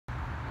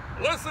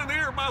Listen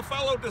here, my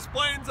fellow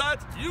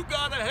Displainsites, you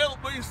gotta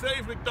help me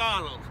save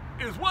McDonald's.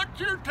 Is what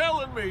you're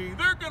telling me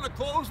they're gonna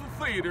close the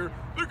theater,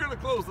 they're gonna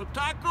close the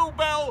Taco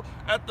Bell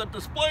at the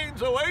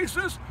Displains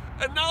Oasis,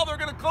 and now they're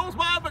gonna close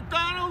my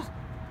McDonald's?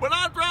 When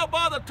I drive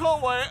by the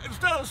tollway,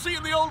 instead of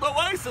seeing the old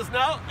Oasis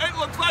now, it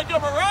looks like a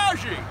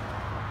Mirage.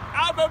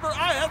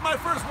 I had my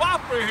first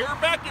Whopper here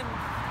back in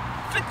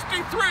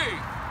 '63.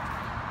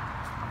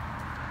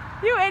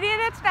 You idiot,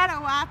 it's not a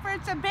Whopper,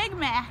 it's a Big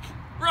Mac.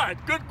 Right,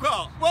 good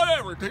call.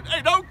 Whatever.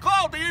 Hey, don't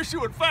call the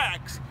issue with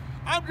facts.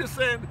 I'm just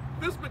saying,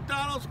 this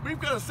McDonald's, we've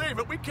got to save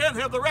it. We can't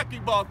have the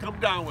wrecking ball come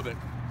down with it.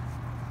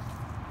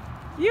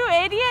 You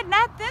idiot,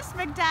 not this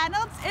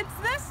McDonald's, it's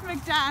this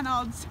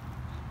McDonald's.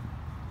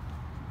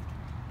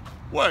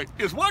 Wait,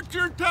 is what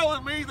you're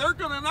telling me they're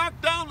going to knock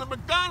down the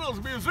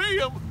McDonald's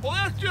museum? Well,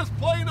 that's just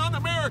plain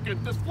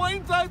un-American.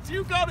 Displainsites,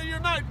 you got to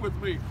unite with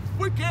me.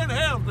 We can't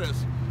have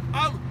this.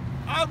 I've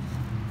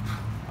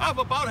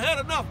about had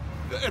enough.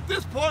 At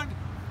this point,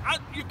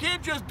 you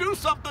can't just do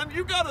something.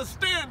 You got to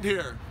stand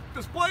here.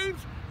 Displains,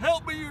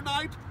 help me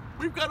unite.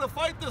 We've got to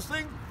fight this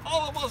thing,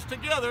 all of us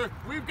together.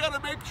 We've got to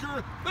make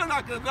sure they're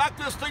not going to knock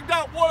this thing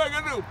down. What are they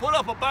going to do? Put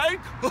up a bank?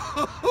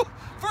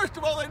 First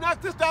of all, they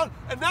knocked this down,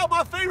 and now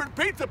my favorite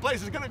pizza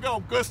place is going to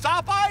go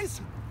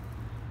Giuseppe's?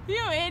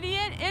 You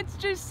idiot, it's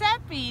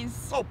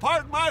Giuseppe's. Oh,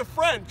 pardon my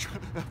French.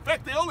 In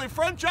fact, the only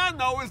French I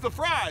know is the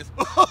fries.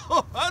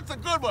 That's a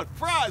good one.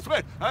 Fries.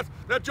 Wait,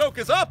 that joke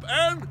is up,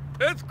 and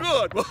it's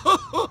good.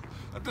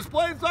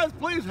 Displainsites,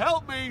 please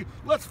help me.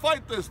 Let's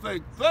fight this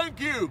thing. Thank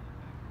you.